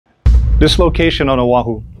This location on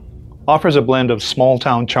Oahu offers a blend of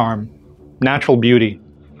small-town charm, natural beauty,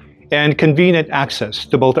 and convenient access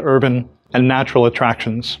to both urban and natural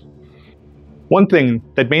attractions. One thing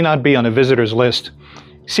that may not be on a visitor's list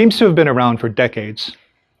seems to have been around for decades.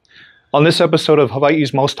 On this episode of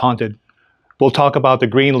Hawaii's Most Haunted, we'll talk about the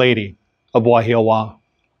Green Lady of Wahiawa.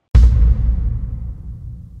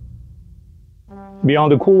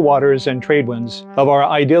 Beyond the cool waters and trade winds of our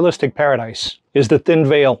idealistic paradise is the thin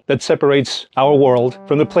veil that separates our world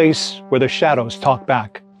from the place where the shadows talk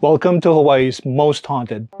back. Welcome to Hawaii's Most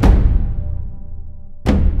Haunted.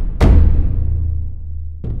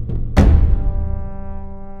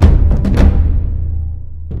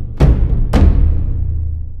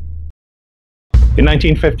 In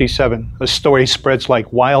 1957, a story spreads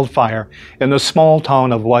like wildfire in the small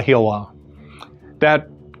town of Wahiawa that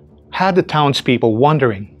had the townspeople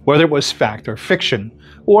wondering whether it was fact or fiction,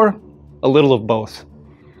 or a little of both.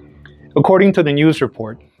 According to the news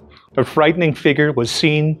report, a frightening figure was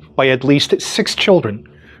seen by at least 6 children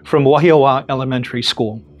from Wahiawa Elementary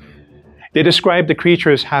School. They described the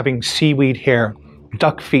creature as having seaweed hair,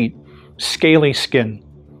 duck feet, scaly skin,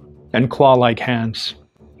 and claw-like hands.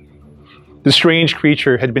 The strange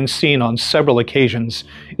creature had been seen on several occasions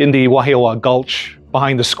in the Wahiawa Gulch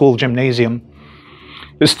behind the school gymnasium.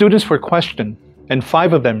 The students were questioned, and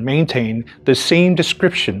 5 of them maintained the same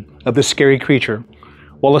description of the scary creature,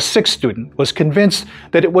 while a 6th student was convinced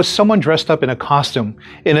that it was someone dressed up in a costume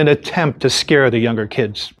in an attempt to scare the younger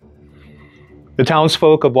kids. The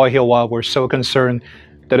townsfolk of Wahiawa were so concerned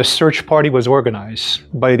that a search party was organized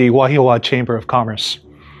by the Wahiawa Chamber of Commerce.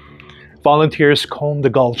 Volunteers combed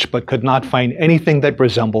the gulch but could not find anything that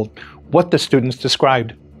resembled what the students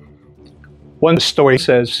described. One story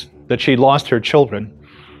says that she lost her children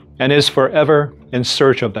and is forever in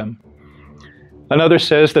search of them. Another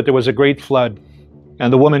says that there was a great flood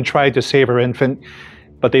and the woman tried to save her infant,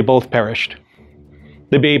 but they both perished,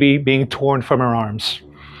 the baby being torn from her arms.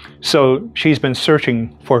 So she's been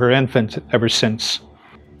searching for her infant ever since.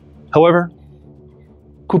 However,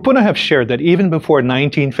 Kupuna have shared that even before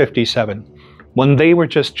 1957, when they were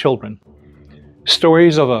just children,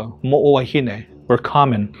 stories of a mo'oahine were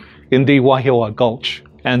common in the Wahiawa Gulch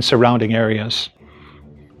and surrounding areas.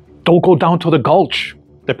 "Don't go down to the gulch,"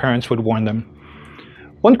 the parents would warn them.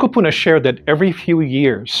 One kupuna shared that every few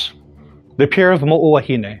years, the pair of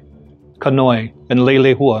mo'oahine, Kanoi and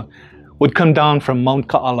Leilehua, would come down from Mount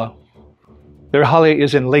Ka'ala. Their hale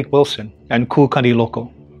is in Lake Wilson and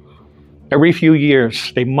Kukaniloko. Every few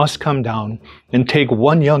years, they must come down and take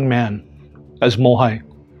one young man as mohai,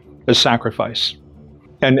 as sacrifice.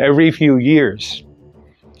 And every few years,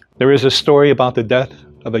 there is a story about the death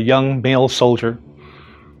of a young male soldier.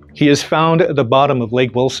 He is found at the bottom of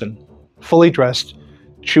Lake Wilson, fully dressed,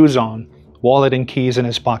 shoes on, wallet and keys in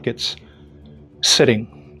his pockets, sitting,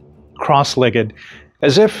 cross-legged,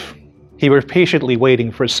 as if he were patiently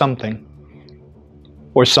waiting for something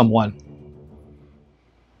or someone.